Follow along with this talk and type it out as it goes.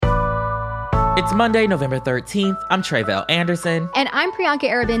It's Monday, November 13th. I'm Tre'vell Anderson. And I'm Priyanka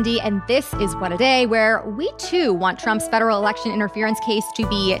Aribindi, and this is What a Day, where we too want Trump's federal election interference case to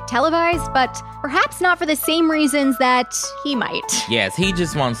be televised, but perhaps not for the same reasons that he might. Yes, he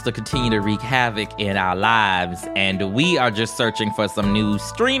just wants to continue to wreak havoc in our lives, and we are just searching for some new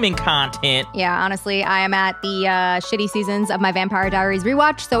streaming content. Yeah, honestly, I am at the shitty seasons of my Vampire Diaries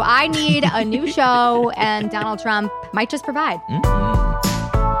rewatch, so I need a new show, and Donald Trump might just provide.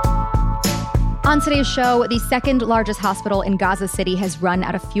 On today's show, the second largest hospital in Gaza City has run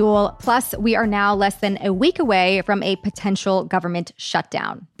out of fuel. Plus, we are now less than a week away from a potential government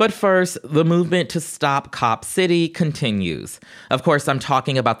shutdown. But first, the movement to stop Cop City continues. Of course, I'm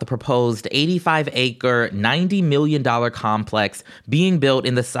talking about the proposed 85-acre, $90 million complex being built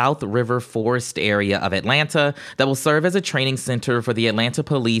in the South River Forest area of Atlanta that will serve as a training center for the Atlanta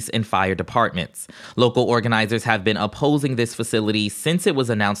police and fire departments. Local organizers have been opposing this facility since it was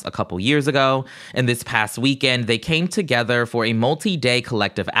announced a couple years ago. And this past weekend, they came together for a multi-day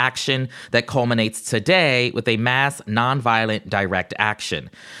collective action that culminates today with a mass nonviolent direct action.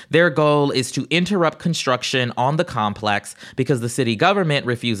 Their goal is to interrupt construction on the complex because the city government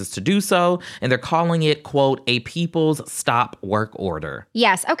refuses to do so, and they're calling it, quote, a people's stop work order.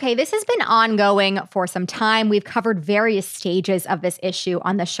 Yes, okay, this has been ongoing for some time. We've covered various stages of this issue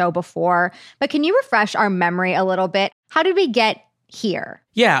on the show before, but can you refresh our memory a little bit? How did we get here?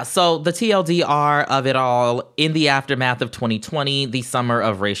 Yeah, so the TLDR of it all, in the aftermath of 2020, the summer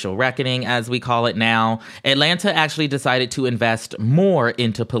of racial reckoning, as we call it now, Atlanta actually decided to invest more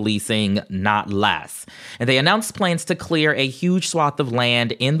into policing, not less. And they announced plans to clear a huge swath of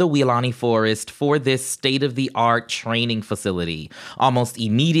land in the Weelaunee Forest for this state-of-the-art training facility. Almost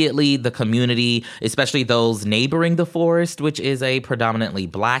immediately, the community, especially those neighboring the forest, which is a predominantly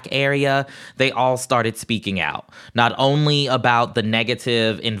Black area, they all started speaking out, not only about the negative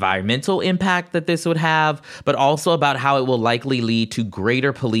environmental impact that this would have, but also about how it will likely lead to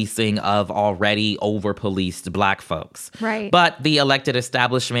greater policing of already over-policed Black folks. Right. But the elected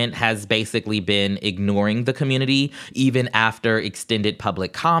establishment has basically been ignoring the community, even after extended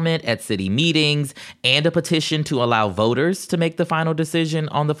public comment at city meetings and a petition to allow voters to make the final decision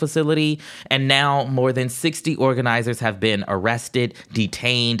on the facility. And now more than 60 organizers have been arrested,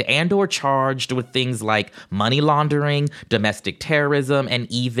 detained, and or charged with things like money laundering, domestic terrorism, and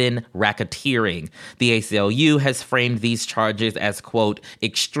even racketeering. The ACLU has framed these charges as, quote,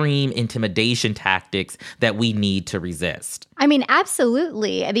 extreme intimidation tactics that we need to resist. I mean,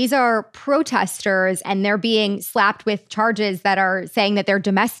 absolutely. These are protesters, and they're being slapped with charges that are saying that they're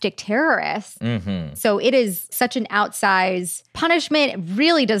domestic terrorists. So it is such an outsized punishment. It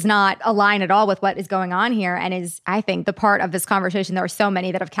really does not align at all with what is going on here, and is, I think, the part of this conversation. There are so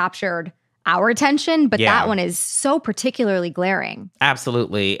many that have captured our attention, but that one is so particularly glaring.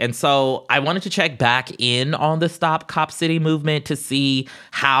 Absolutely. And so I wanted to check back in on the Stop Cop City movement to see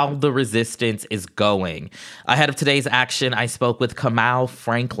how the resistance is going. Ahead of today's action, I spoke with Kamau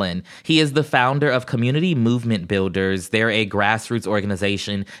Franklin. He is the founder of Community Movement Builders. They're a grassroots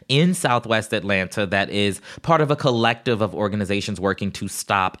organization in Southwest Atlanta that is part of a collective of organizations working to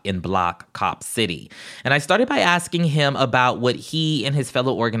stop and block Cop City. And I started by asking him about what he and his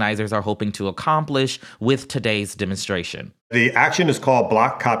fellow organizers are hoping to accomplish with today's demonstration. The action is called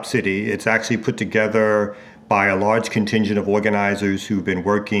Block Cop City. It's actually put together by a large contingent of organizers who've been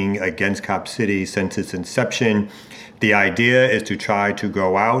working against Cop City since its inception. The idea is to try to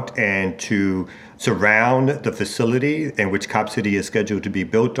go out and to surround the facility in which Cop City is scheduled to be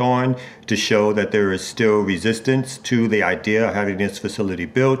built on, to show that there is still resistance to the idea of having this facility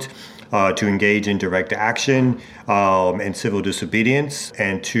built, to engage in direct action and civil disobedience,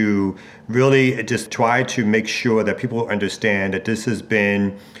 and to really just try to make sure that people understand that this has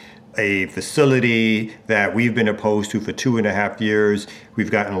been a facility that we've been opposed to for 2.5 years.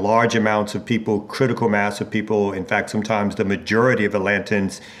 We've gotten large amounts of people, critical mass of people. In fact, sometimes the majority of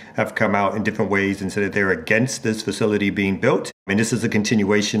Atlantans have come out in different ways and said that they're against this facility being built. And this is a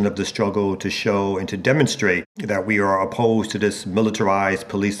continuation of the struggle to show and to demonstrate that we are opposed to this militarized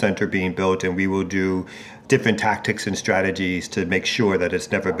police center being built, and we will do different tactics and strategies to make sure that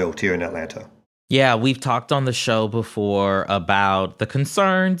it's never built here in Atlanta. Yeah, we've talked on the show before about the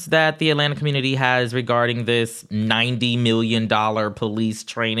concerns that the Atlanta community has regarding this $90 million police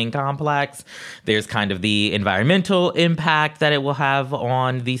training complex. There's kind of the environmental impact that it will have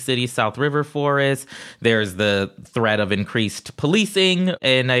on the city's South River Forest. There's the threat of increased policing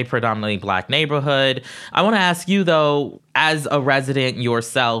in a predominantly Black neighborhood. I want to ask you, though, as a resident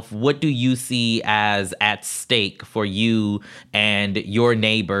yourself, what do you see as at stake for you and your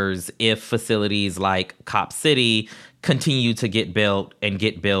neighbors if facilities like Cop City continue to get built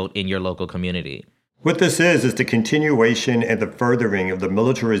in your local community? What this is the continuation and the furthering of the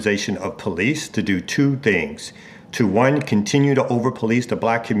militarization of police to do two things. To one, continue to over-police the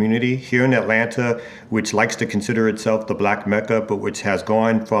Black community here in Atlanta, which likes to consider itself the Black Mecca, but which has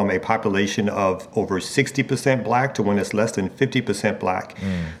gone from a population of over 60% Black to one that's less than 50% Black.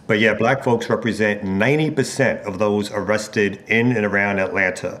 But yet Black folks represent 90% of those arrested in and around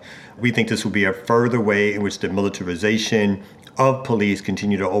Atlanta. We think this will be a further way in which the militarization of police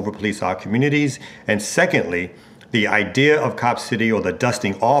continue to over-police our communities. And secondly, the idea of Cop City, or the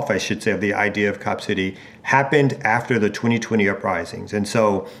dusting off, I should say, of the idea of Cop City happened after the 2020 uprisings. And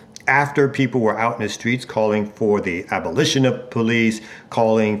so after people were out in the streets calling for the abolition of police,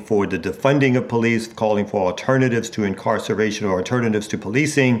 calling for the defunding of police, calling for alternatives to incarceration or alternatives to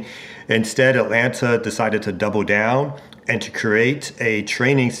policing, instead Atlanta decided to double down and to create a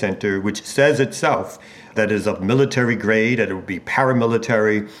training center which says itself that is of military grade, that it will be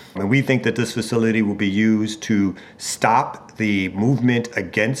paramilitary. And we think that this facility will be used to stop the movement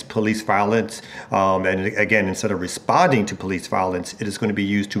against police violence. And again, instead of responding to police violence, it is going to be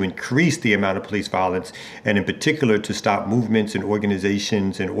used to increase the amount of police violence, and in particular to stop movements and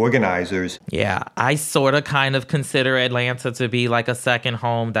organizations and organizers. Yeah, I sort of kind of consider Atlanta to be like a second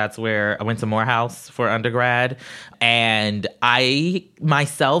home. That's where I went to Morehouse for undergrad. And I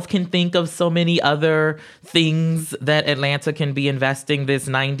myself can think of so many other things that Atlanta can be investing this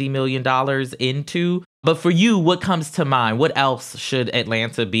 $90 million into. But for you, what comes to mind? What else should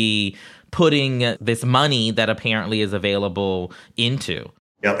Atlanta be putting this money that apparently is available into?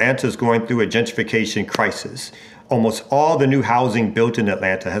 Atlanta is going through a gentrification crisis. Almost all the new housing built in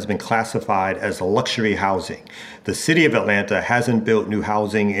Atlanta has been classified as luxury housing. The city of Atlanta hasn't built new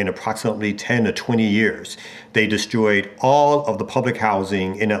housing in approximately 10 to 20 years. They destroyed all of the public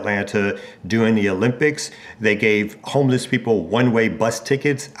housing in Atlanta during the Olympics. They gave homeless people one-way bus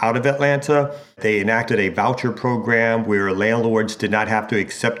tickets out of Atlanta. They enacted a voucher program where landlords did not have to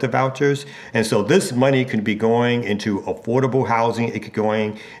accept the vouchers. And so this money could be going into affordable housing. It could be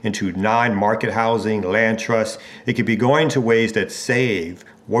going into non-market housing, land trusts. It could be going to ways that save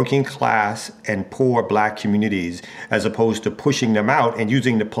working class and poor Black communities, as opposed to pushing them out and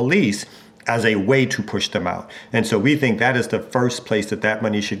using the police as a way to push them out. And so we think that is the first place that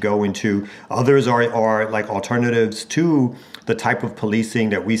money should go into. Others are like alternatives to the type of policing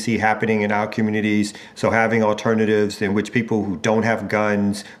that we see happening in our communities. So having alternatives in which people who don't have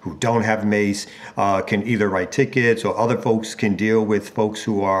guns, who don't have mace, can either write tickets, or other folks can deal with folks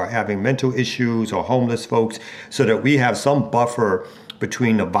who are having mental issues or homeless folks, so that we have some buffer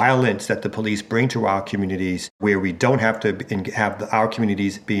between the violence that the police bring to our communities, where we don't have to have our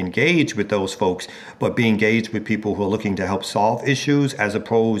communities be engaged with those folks, but be engaged with people who are looking to help solve issues, as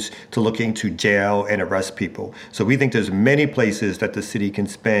opposed to looking to jail and arrest people. So we think there's many places that the city can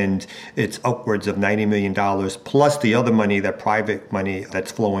spend its upwards of $90 million, plus the other money, that private money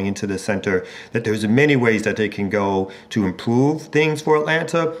that's flowing into the center, that there's many ways that they can go to improve things for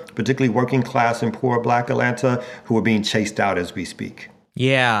Atlanta, particularly working class and poor Black Atlanta, who are being chased out as we speak.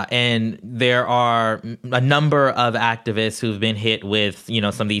 Yeah, and there are a number of activists who've been hit with,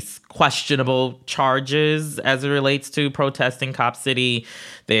 some of these questionable charges as it relates to protesting Cop City.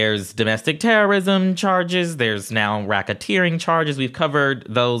 There's domestic terrorism charges. There's now racketeering charges. We've covered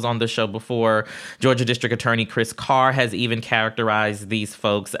those on the show before. Georgia District Attorney Chris Carr has even characterized these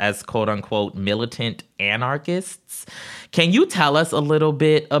folks as quote unquote militant anarchists. Can you tell us a little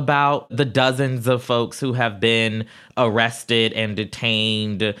bit about the dozens of folks who have been arrested and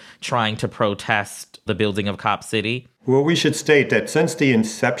detained trying to protest the building of Cop City? Well, we should state that since the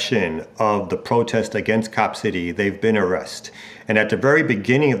inception of the protest against Cop City, they've been arrested. And at the very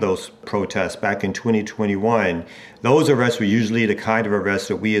beginning of those protests back in 2021, those arrests were usually the kind of arrests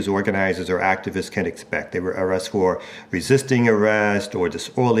that we as organizers or activists can expect. They were arrests for resisting arrest or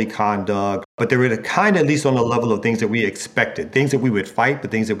disorderly conduct, but they were the kind, at least on the level of things that we expected, things that we would fight,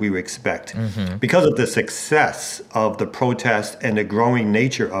 but things that we would expect. Because of the success of the protests and the growing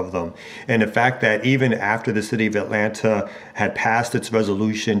nature of them, and the fact that even after the city of Atlanta had passed its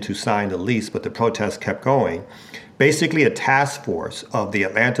resolution to sign the lease, but the protests kept going, basically a task force of the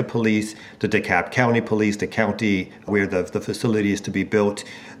Atlanta Police, the DeKalb County Police, the county where the facility is to be built,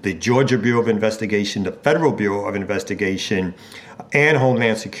 the Georgia Bureau of Investigation, the Federal Bureau of Investigation, and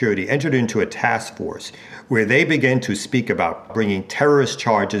Homeland Security entered into a task force where they began to speak about bringing terrorist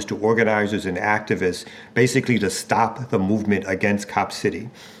charges to organizers and activists, basically to stop the movement against Cop City.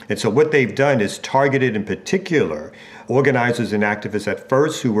 And so what they've done is targeted in particular organizers and activists at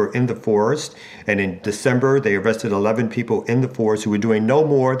first who were in the forest. And in December, they arrested 11 people in the forest who were doing no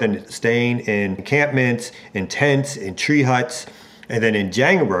more than staying in encampments, in tents, in tree huts. And then in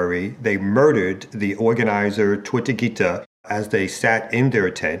January, they murdered the organizer Tuata Gita as they sat in their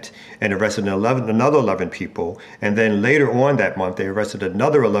tent and arrested another 11 people. And then later on that month, they arrested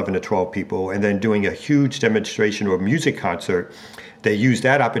another 11 to 12 people. And then doing a huge demonstration or music concert, they used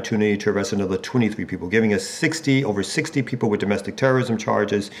that opportunity to arrest another 23 people, giving us over 60 people with domestic terrorism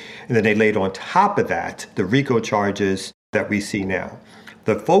charges. And then they laid on top of that the RICO charges that we see now.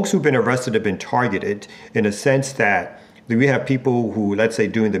 The folks who've been arrested have been targeted in a sense that we have people who, let's say,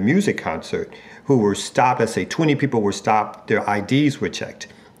 during the music concert, who were stopped, let's say 20 people were stopped, their IDs were checked.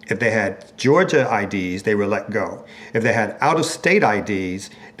 If they had Georgia IDs, they were let go. If they had out-of-state IDs,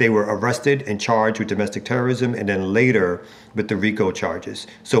 they were arrested and charged with domestic terrorism and then later with the RICO charges.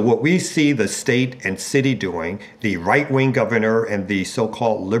 So what we see the state and city doing, the right-wing governor and the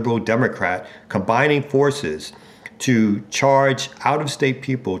so-called liberal Democrat combining forces to charge out-of-state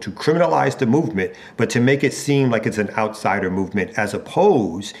people to criminalize the movement, but to make it seem like it's an outsider movement, as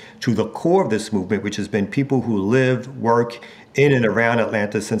opposed to the core of this movement, which has been people who live, work in and around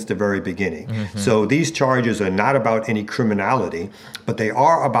Atlanta since the very beginning. Mm-hmm. So these charges are not about any criminality, but they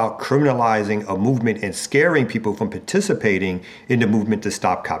are about criminalizing a movement and scaring people from participating in the movement to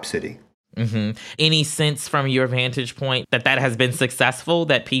stop Cop City. Mm-hmm. Any sense from your vantage point that has been successful,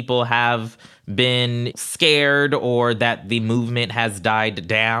 that people have been scared or that the movement has died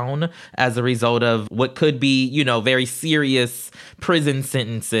down as a result of what could be, very serious prison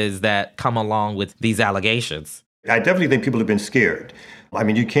sentences that come along with these allegations? I definitely think people have been scared. I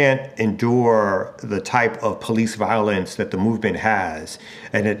mean, you can't endure the type of police violence that the movement has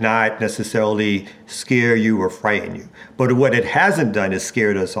and it not necessarily scare you or frighten you. But what it hasn't done is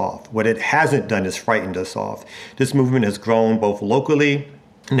scared us off. What it hasn't done is frightened us off. This movement has grown both locally,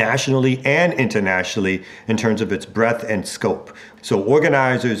 nationally, and internationally in terms of its breadth and scope. So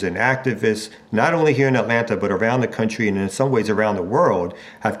organizers and activists, not only here in Atlanta, but around the country and in some ways around the world,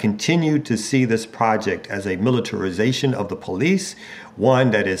 have continued to see this project as a militarization of the police,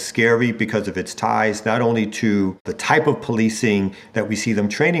 one that is scary because of its ties not only to the type of policing that we see them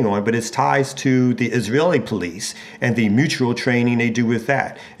training on, but its ties to the Israeli police and the mutual training they do with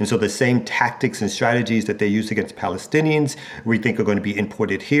that. And so the same tactics and strategies that they use against Palestinians, we think are going to be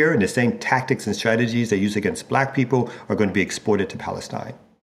imported here, and the same tactics and strategies they use against Black people are going to be exported to Palestine.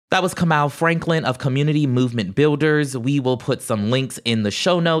 That was Kamau Franklin of Community Movement Builders. We will put some links in the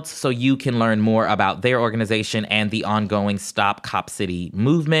show notes so you can learn more about their organization and the ongoing Stop Cop City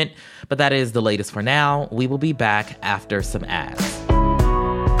movement. But that is the latest for now. We will be back after some ads.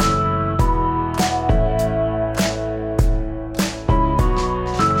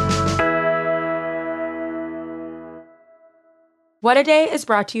 What a Day is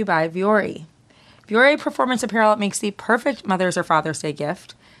brought to you by Vuori. Vuori Performance Apparel makes the perfect Mother's or Father's Day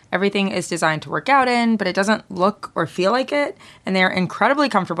gift. Everything is designed to work out in, but it doesn't look or feel like it. And they're incredibly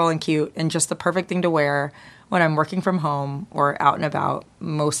comfortable and cute and just the perfect thing to wear when I'm working from home or out and about,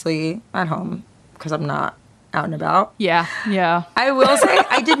 mostly at home because I'm not out and about. Yeah. I will say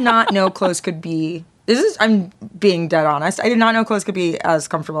I did not know clothes could be, I'm being dead honest. I did not know clothes could be as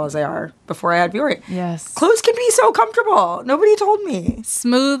comfortable as they are before I had Vuori. Yes. Clothes can be so comfortable. Nobody told me.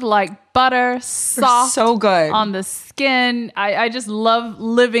 Smooth like butter, soft. So good. On the skin. I just love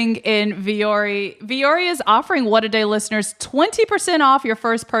living in Vuori. Vuori is offering What a Day listeners 20% off your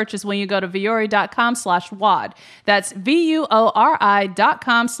first purchase when you go to vuori.com/WAD. That's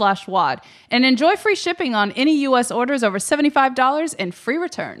VUORI.com/WAD. And enjoy free shipping on any U.S. orders over $75 and free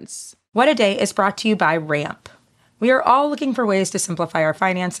returns. What a Day is brought to you by Ramp. We are all looking for ways to simplify our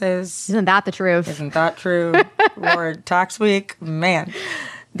finances. Isn't that the truth? Isn't that true? Lord, tax week, man.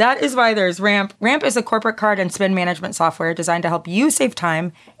 That is why there's Ramp. Ramp is a corporate card and spend management software designed to help you save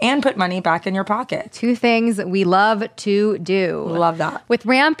time and put money back in your pocket. Two things we love to do. Love that. With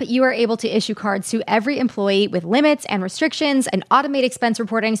Ramp, you are able to issue cards to every employee with limits and restrictions and automate expense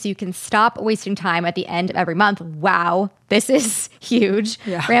reporting so you can stop wasting time at the end of every month. Wow. This is huge.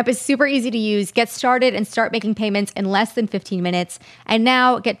 Yeah. Ramp is super easy to use. Get started and start making payments in less than 15 minutes. And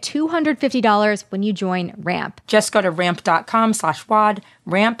now get $250 when you join Ramp. Just go to ramp.com/WAD,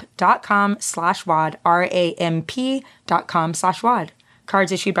 ramp.com/WAD, ramp.com/WAD.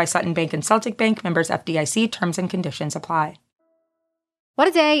 Cards issued by Sutton Bank and Celtic Bank, members FDIC, terms and conditions apply. What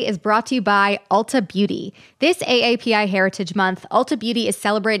a Day is brought to you by Ulta Beauty. This AAPI Heritage Month, Ulta Beauty is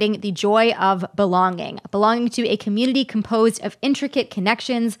celebrating the joy of belonging to a community composed of intricate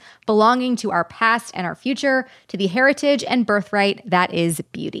connections, belonging to our past and our future, to the heritage and birthright that is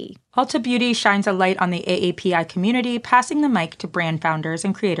beauty. Ulta Beauty shines a light on the AAPI community, passing the mic to brand founders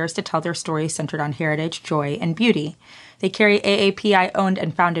and creators to tell their stories centered on heritage, joy, and beauty. They carry AAPI-owned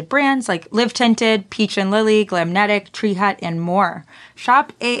and founded brands like Live Tinted, Peach & Lily, Glamnetic, Tree Hut, and more.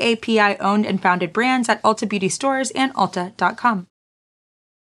 Shop AAPI-owned and founded brands at Ulta Beauty stores and Ulta.com.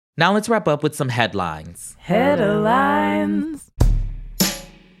 Now let's wrap up with some headlines. Headlines.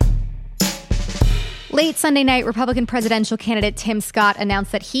 Late Sunday night, Republican presidential candidate Tim Scott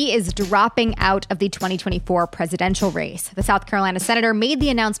announced that he is dropping out of the 2024 presidential race. The South Carolina senator made the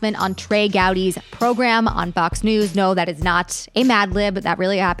announcement on Trey Gowdy's program on Fox News. No, that is not a Mad Lib. That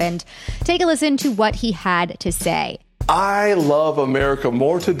really happened. Take a listen to what he had to say. I love America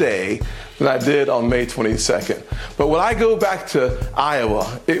more today than I did on May 22nd. But when I go back to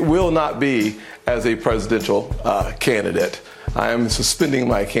Iowa, it will not be as a presidential candidate. I am suspending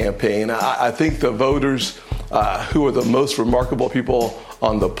my campaign. I think the voters who are the most remarkable people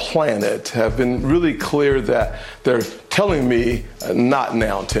on the planet have been really clear that they're telling me, not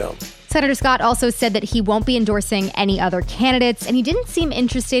now, Tim. Senator Scott also said that he won't be endorsing any other candidates, and he didn't seem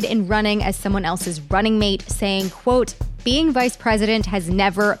interested in running as someone else's running mate, saying, quote, "Being vice president has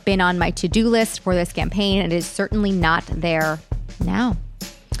never been on my to-do list for this campaign, and it is certainly not there now."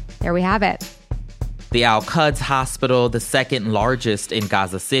 There we have it. The Al-Quds Hospital, the second largest in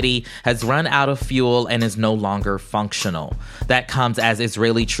Gaza City, has run out of fuel and is no longer functional. That comes as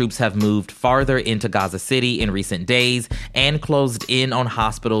Israeli troops have moved farther into Gaza City in recent days and closed in on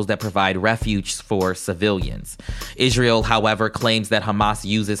hospitals that provide refuge for civilians. Israel, however, claims that Hamas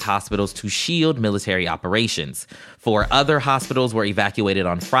uses hospitals to shield military operations. 4 other hospitals were evacuated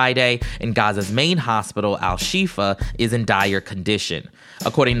on Friday, and Gaza's main hospital, Al-Shifa, is in dire condition.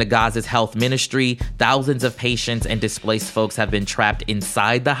 According to Gaza's health ministry, thousands of patients and displaced folks have been trapped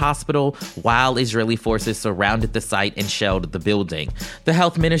inside the hospital while Israeli forces surrounded the site and shelled the building. The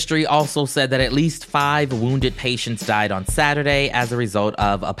health ministry also said that at least 5 wounded patients died on Saturday as a result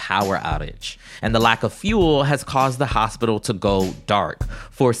of a power outage. And the lack of fuel has caused the hospital to go dark,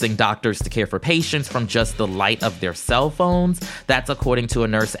 forcing doctors to care for patients from just the light of their cell phones. That's according to a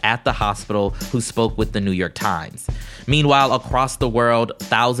nurse at the hospital who spoke with the New York Times. Meanwhile, across the world,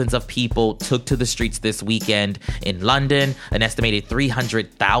 thousands of people took to the streets this weekend. In London, an estimated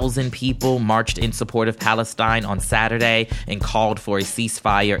 300,000 people marched in support of Palestine on Saturday and called for a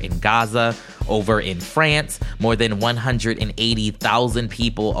ceasefire in Gaza. Over in France, more than 180,000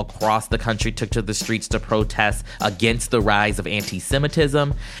 people across the country took to the streets to protest against the rise of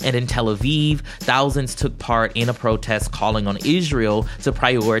anti-Semitism. And in Tel Aviv, thousands took part in a protest calling on Israel to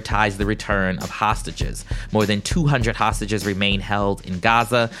prioritize the return of hostages. More than 200 hostages remain held in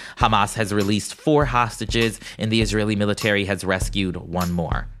Gaza. Hamas has released 4 hostages, and the Israeli military has rescued 1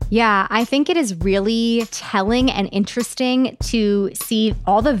 more. Yeah, I think it is really telling and interesting to see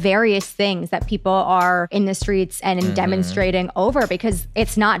all the various things that people are in the streets and demonstrating over, because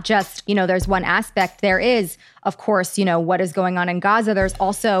it's not just, there's one aspect. There is, of course, what is going on in Gaza. There's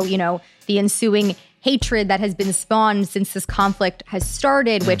also, the ensuing hatred that has been spawned since this conflict has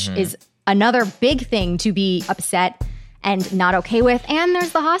started, which is another big thing to be upset and not okay with. And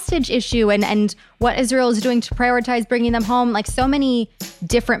there's the hostage issue and what Israel is doing to prioritize bringing them home. Like, so many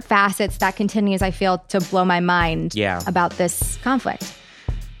different facets that continues, I feel, to blow my mind about this conflict.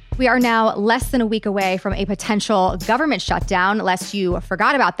 We are now less than a week away from a potential government shutdown, lest you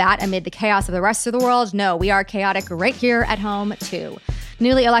forgot about that amid the chaos of the rest of the world. No, we are chaotic right here at home, too.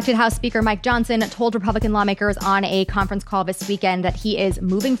 Newly elected House Speaker Mike Johnson told Republican lawmakers on a conference call this weekend that he is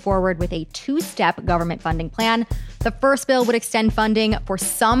moving forward with a 2-step government funding plan. The first bill would extend funding for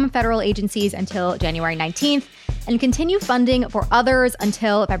some federal agencies until January 19th and continue funding for others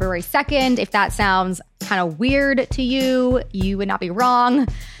until February 2nd. If that sounds kind of weird to you, you would not be wrong.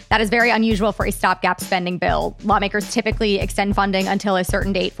 That is very unusual for a stopgap spending bill. Lawmakers typically extend funding until a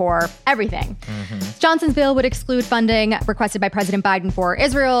certain date for everything. Johnson's bill would exclude funding requested by President Biden for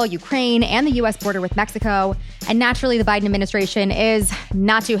Israel, Ukraine, and the U.S. border with Mexico. And naturally, the Biden administration is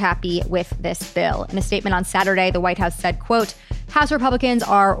not too happy with this bill. In a statement on Saturday, the White House said, quote, House Republicans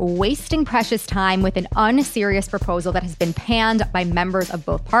are wasting precious time with an unserious proposal that has been panned by members of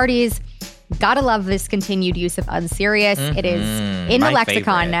both parties. Gotta love this continued use of unserious. It is in the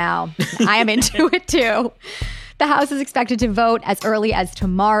lexicon now. I am into it too. The House is expected to vote as early as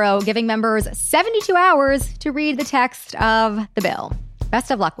tomorrow, giving members 72 hours to read the text of the bill. Best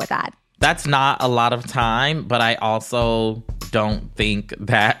of luck with that. That's not a lot of time, but I also don't think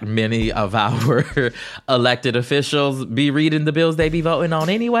that many of our elected officials be reading the bills they be voting on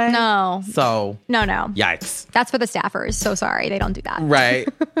anyway. No. So. No. Yikes. That's for the staffers. So sorry. They don't do that. Right.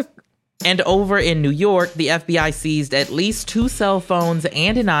 And over in New York, the FBI seized at least 2 cell phones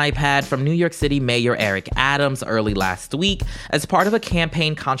and an iPad from New York City Mayor Eric Adams early last week as part of a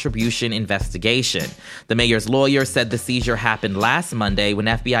campaign contribution investigation. The mayor's lawyer said the seizure happened last Monday when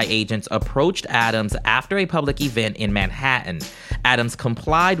FBI agents approached Adams after a public event in Manhattan. Adams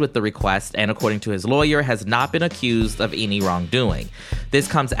complied with the request and, according to his lawyer, has not been accused of any wrongdoing. This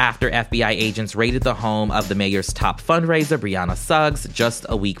comes after FBI agents raided the home of the mayor's top fundraiser, Brianna Suggs, just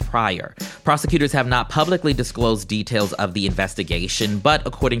a week prior. Prosecutors have not publicly disclosed details of the investigation, but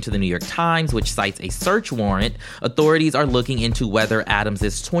according to the New York Times, which cites a search warrant, authorities are looking into whether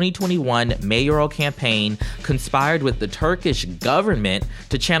Adams' 2021 mayoral campaign conspired with the Turkish government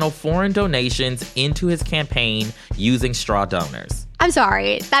to channel foreign donations into his campaign using straw donors. I'm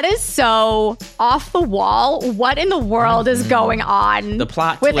sorry. That is so off the wall. What in the world is going on? The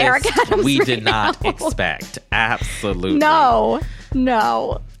plot with twist Eric Adams we right did not expect. Absolutely.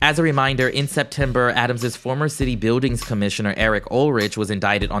 No. As a reminder, in September, Adams' former city buildings commissioner, Eric Ulrich, was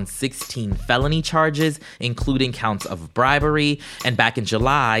indicted on 16 felony charges, including counts of bribery. And back in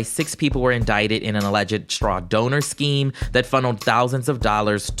July, 6 people were indicted in an alleged straw donor scheme that funneled thousands of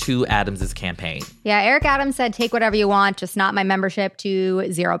dollars to Adams' campaign. Yeah, Eric Adams said, take whatever you want, just not my membership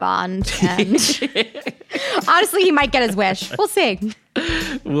to Zero Bond. And honestly, he might get his wish. We'll see.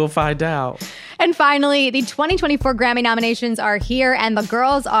 We'll find out. And finally, the 2024 Grammy nominations are here, and the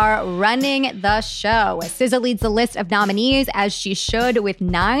girls are running the show. SZA leads the list of nominees, as she should, with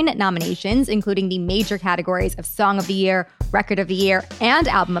 9 nominations, including the major categories of Song of the Year, Record of the Year, and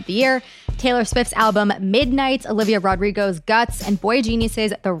Album of the Year. Taylor Swift's album Midnights, Olivia Rodrigo's Guts, and Boy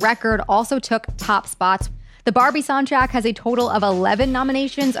Genius's The Record also took top spots. The Barbie soundtrack has a total of 11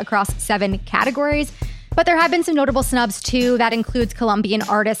 nominations across 7 categories. But there have been some notable snubs, too. That includes Colombian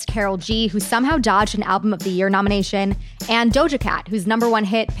artist Karol G, who somehow dodged an Album of the Year nomination, and Doja Cat, whose #1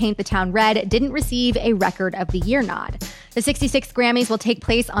 hit, Paint the Town Red, didn't receive a Record of the Year nod. The 66th Grammys will take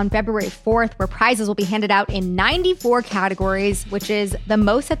place on February 4th, where prizes will be handed out in 94 categories, which is the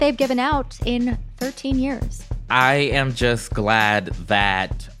most that they've given out in 13 years. I am just glad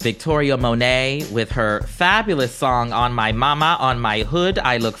that Victoria Monet, with her fabulous song On My Mama, On My Hood,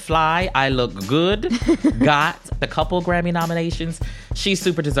 I Look Fly, I Look Good, got a couple Grammy nominations. She's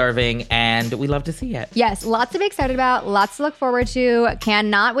super deserving, and we love to see it. Yes, lots to be excited about, lots to look forward to.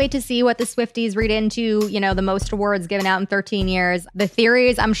 Cannot wait to see what the Swifties read into, the most awards given out in 13 years. The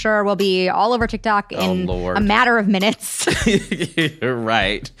theories, I'm sure, will be all over TikTok in a matter of minutes. You're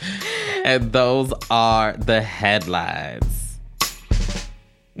right. And those are the headlines.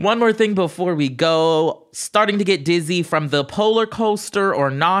 One more thing before we go. Starting to get dizzy from the polar coaster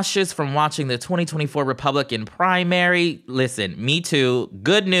or nauseous from watching the 2024 Republican primary? Listen, me too.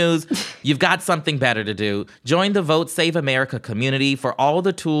 Good news. You've got something better to do. Join the Vote Save America community for all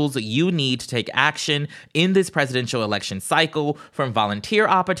the tools you need to take action in this presidential election cycle, from volunteer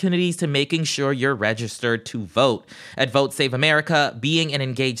opportunities to making sure you're registered to vote. At Vote Save America, being an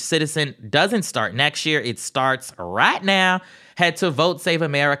engaged citizen doesn't start next year. It starts right now. Head to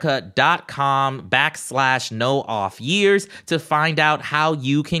votesaveamerica.com/no-off-years to find out how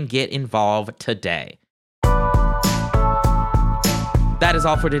you can get involved today. That is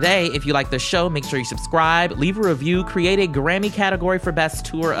all for today. If you like the show, make sure you subscribe, leave a review, create a Grammy category for Best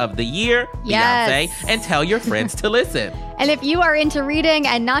Tour of the Year, yes. Beyonce, and tell your friends to listen. And if you are into reading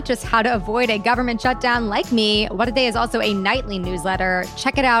and not just how to avoid a government shutdown like me, What a Day is also a nightly newsletter.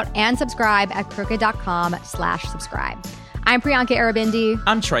 Check it out and subscribe at crooked.com/subscribe. I'm Priyanka Arabindi.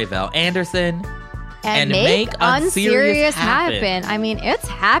 I'm Tre'vell Anderson. And make unserious happen. I mean, it's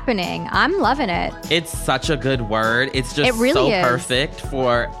happening. I'm loving it. It's such a good word. It's just really so perfect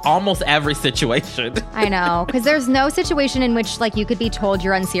for almost every situation. I know, because there's no situation in which you could be told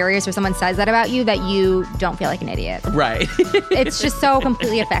you're unserious or someone says that about you that you don't feel like an idiot. Right. It's just so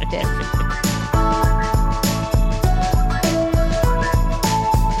completely effective.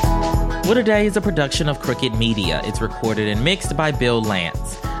 What a Day is a production of Crooked Media. It's recorded and mixed by Bill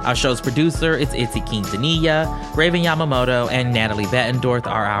Lance. Our show's producer is Itzy Quintanilla. Raven Yamamoto and Natalie Bettendorf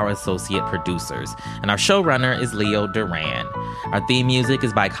are our associate producers. And our showrunner is Leo Duran. Our theme music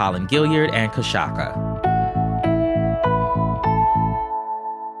is by Colin Gilliard and Kashaka.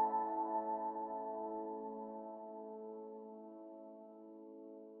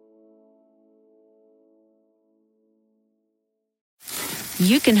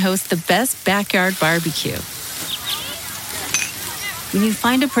 You can host the best backyard barbecue when you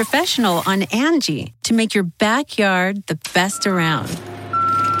find a professional on Angie to make your backyard the best around.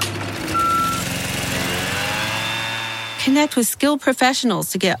 Connect with skilled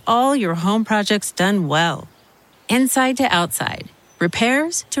professionals to get all your home projects done well. Inside to outside,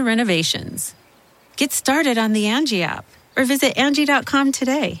 repairs to renovations. Get started on the Angie app or visit Angie.com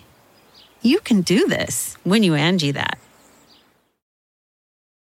today. You can do this when you Angie that.